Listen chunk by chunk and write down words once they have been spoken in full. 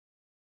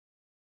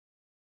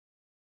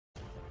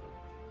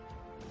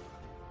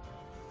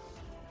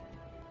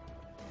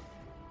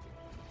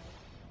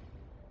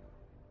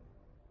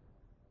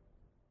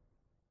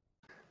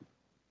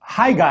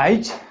Hi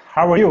guys,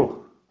 how are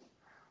you?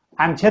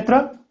 I'm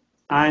Chetra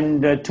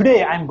and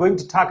today I'm going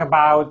to talk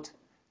about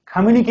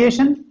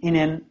communication in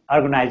an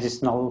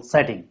organizational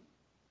setting.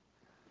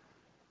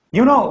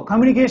 You know,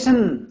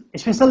 communication,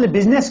 especially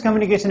business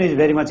communication, is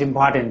very much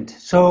important.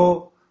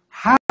 So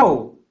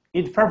how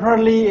it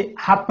properly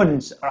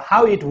happens or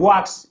how it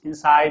works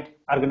inside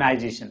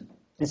organization,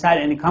 inside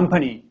any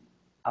company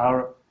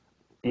or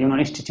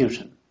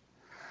institution.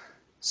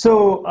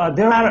 So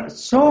there are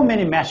so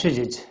many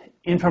messages,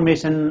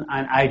 information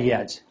and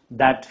ideas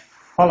that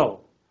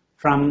follow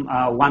from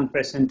one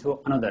person to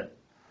another,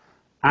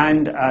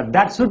 and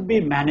that should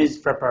be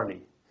managed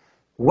properly.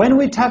 When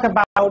we talk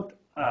about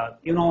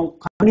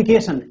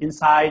communication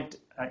inside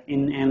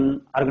in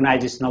an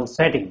organizational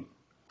setting,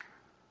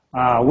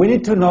 we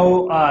need to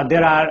know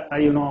there are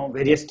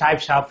various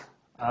types of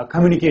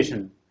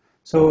communication.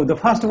 So the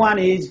first one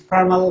is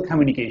formal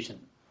communication.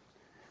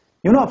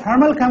 You know,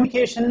 formal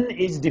communication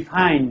is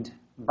defined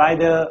by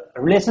the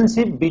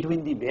relationship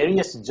between the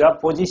various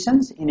job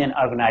positions in an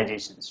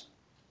organizations.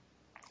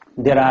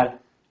 There are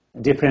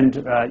different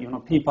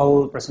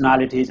people,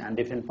 personalities, and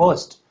different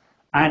posts,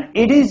 and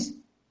it is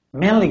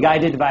mainly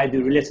guided by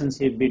the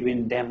relationship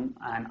between them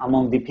and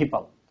among the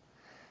people.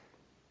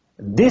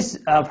 This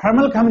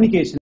formal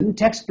communication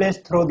takes place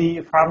through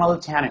the formal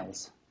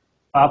channels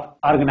of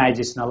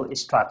organizational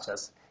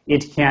structures.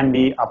 It can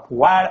be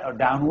upward or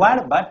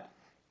downward, but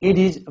it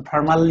is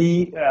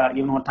formally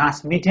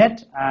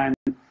transmitted and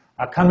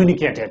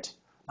communicated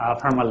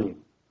formally.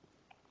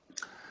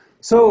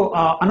 So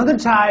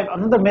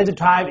another major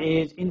type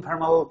is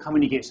informal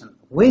communication,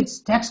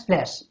 which takes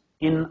place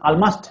in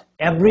almost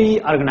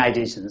every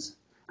organizations,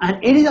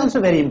 and it is also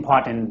very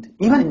important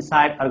even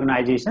inside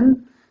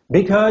organization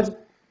because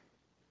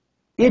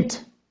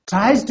it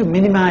tries to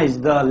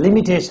minimize the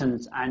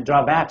limitations and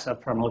drawbacks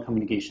of formal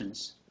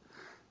communications.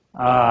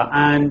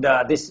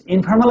 This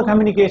informal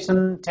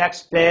communication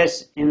takes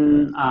place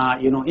in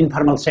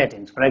informal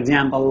settings. For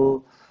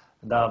example,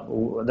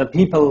 the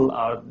people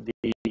or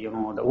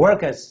the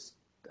workers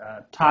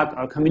talk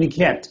or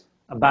communicate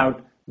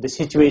about the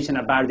situation,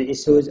 about the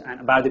issues,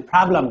 and about the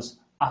problems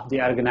of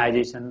the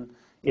organization.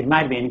 It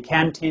might be in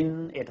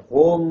canteen, at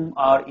home,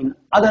 or in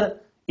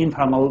other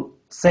informal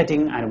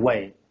setting and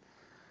way.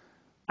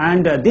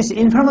 And this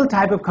informal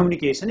type of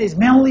communication is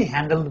mainly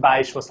handled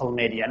by social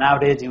media.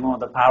 Nowadays,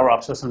 the power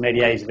of social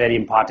media is very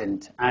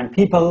important. And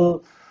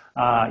people,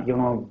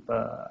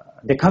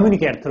 they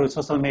communicate through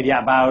social media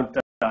about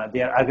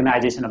their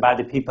organization, about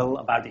the people,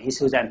 about the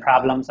issues and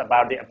problems,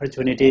 about the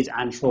opportunities,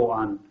 and so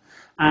on.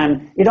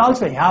 And it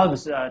also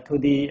helps to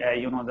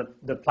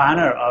the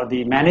planner or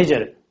the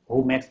manager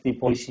who makes the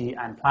policy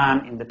and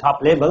plan in the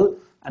top level,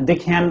 and they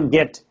can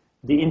get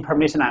the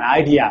information and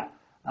idea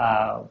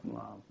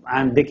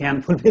and they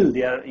can fulfill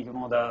their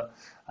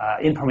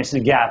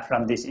information gap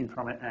from this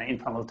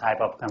informal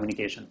type of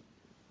communication.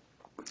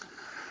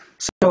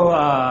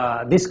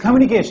 So this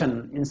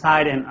communication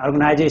inside an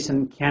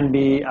organization can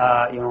be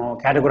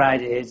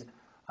categorized as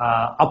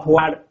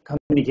upward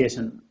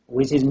communication,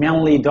 which is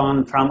mainly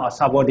done from a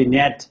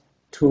subordinate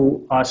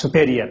to a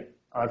superior,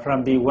 or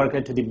from the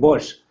worker to the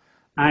boss.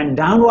 And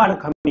downward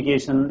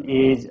communication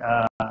is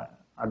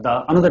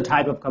another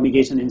type of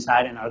communication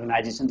inside an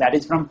organization, that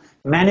is from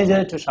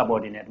manager to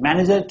subordinate,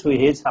 manager to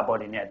his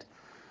subordinate.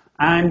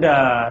 And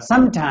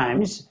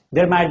sometimes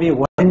there might be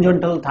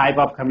horizontal type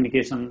of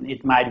communication.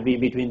 It might be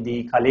between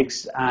the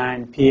colleagues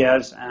and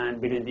peers,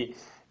 and between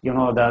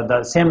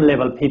the same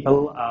level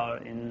people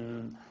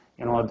in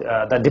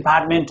the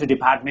department to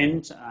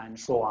department, and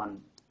so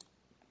on.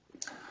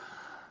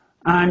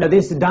 And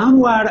this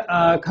downward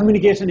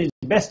communication is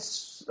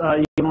best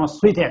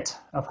suited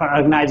for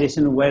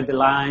organization where the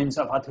lines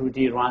of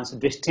authority runs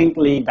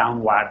distinctly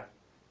downward.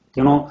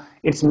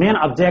 Its main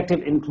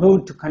objective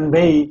include to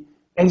convey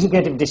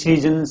executive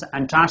decisions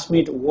and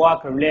transmit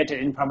work-related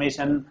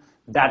information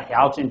that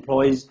helps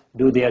employees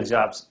do their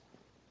jobs.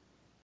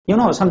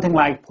 Something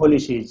like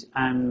policies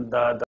and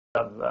the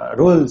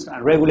rules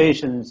and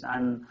regulations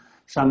and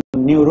some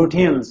new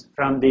routines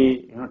from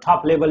the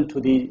top level to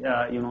the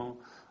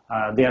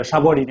their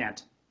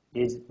subordinate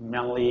is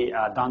mainly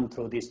done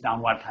through this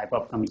downward type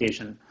of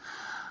communication.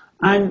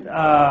 And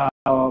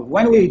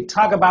when we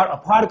talk about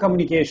upward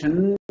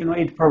communication,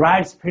 it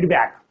provides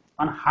feedback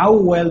on how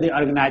well the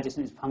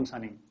organization is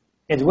functioning,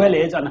 as well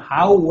as on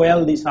how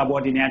well the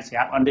subordinates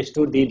have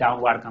understood the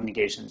downward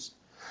communications.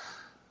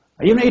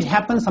 It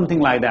happens something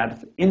like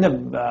that. In the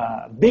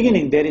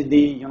beginning, there is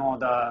the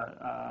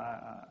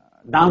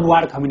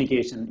downward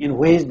communication in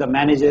which the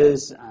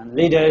managers and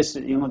leaders,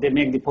 they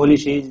make the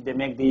policies, they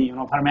make the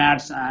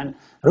formats and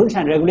rules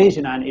and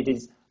regulation, and it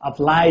is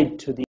applied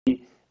to the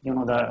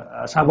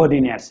the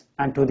subordinates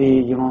and to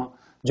the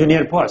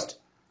junior post.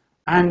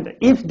 And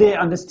if they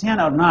understand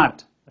or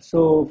not,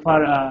 so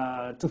for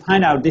to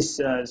find out these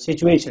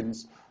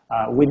situations,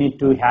 we need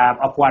to have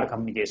upward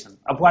communication.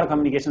 Upward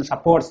communication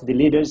supports the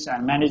leaders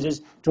and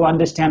managers to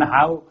understand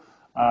how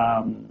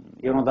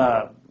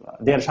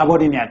their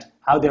subordinate,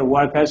 how their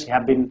workers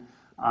have been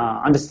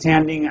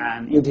understanding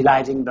and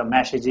utilizing the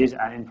messages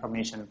and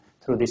information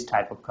through this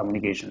type of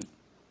communication.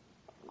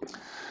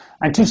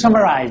 And to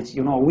summarize,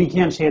 we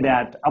can say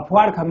that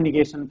upward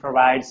communication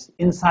provides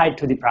insight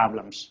to the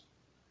problems.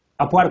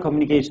 Upward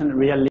communication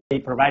really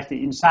provides the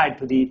insight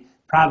to the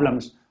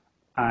problems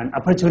and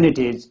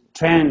opportunities,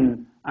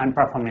 trend, and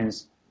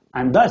performance.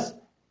 And thus,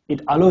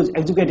 it allows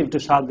executive to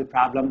solve the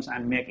problems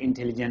and make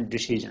intelligent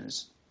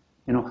decisions.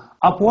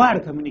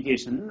 Upward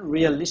communication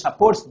really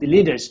supports the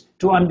leaders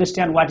to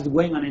understand what is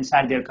going on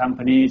inside their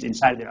companies,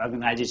 inside their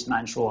organization,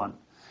 and so on.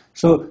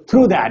 So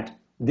through that,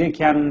 they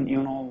can,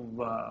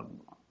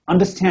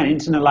 understand,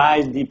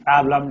 internalize the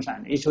problems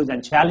and issues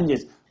and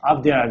challenges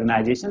of their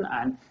organization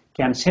and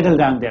can settle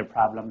down their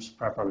problems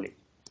properly.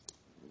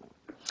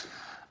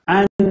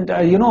 And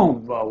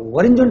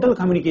horizontal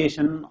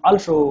communication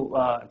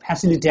also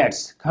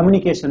facilitates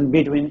communication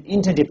between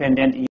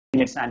interdependent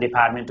units and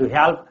departments to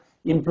help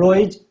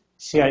employees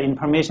share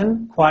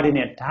information,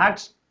 coordinate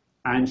tasks,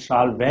 and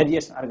solve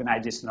various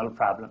organizational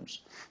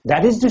problems.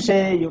 That is to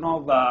say,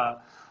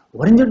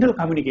 horizontal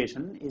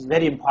communication is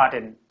very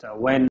important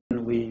when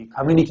we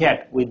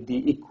communicate with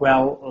the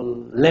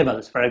equal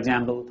levels. For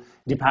example,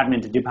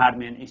 department to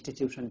department,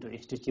 institution to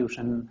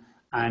institution,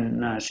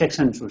 and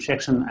section to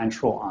section, and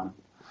so on.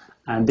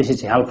 And this is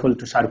helpful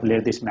to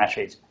circulate this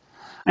message.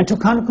 And to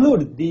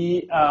conclude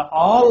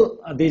all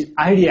these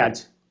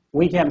ideas,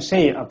 we can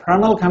say a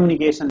formal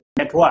communication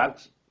network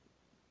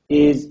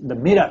is the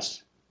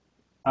mirrors,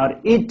 or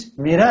it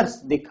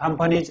mirrors the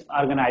company's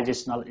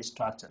organizational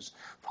structures.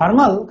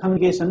 Formal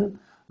communication,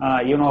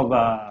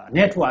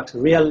 networks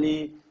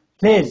really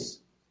plays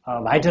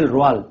a vital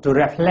role to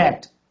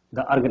reflect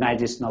the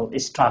organizational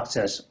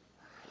structures.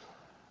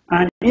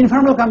 And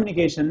informal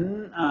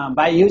communication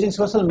by using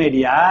social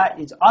media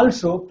is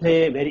also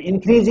play a very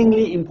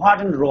increasingly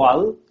important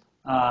role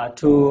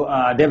to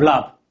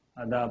develop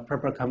the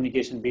proper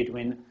communication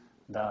between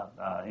the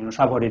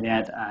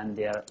subordinate and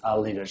their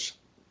leaders.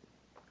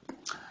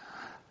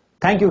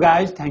 Thank you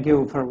guys. Thank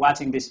you for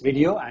watching this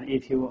video. And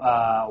if you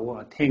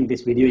think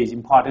this video is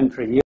important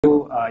for you,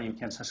 you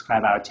can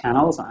subscribe our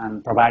channels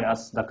and provide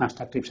us the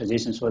constructive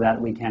suggestions so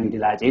that we can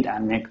utilize it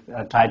and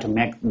try to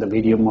make the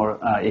video more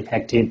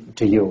effective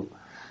to you.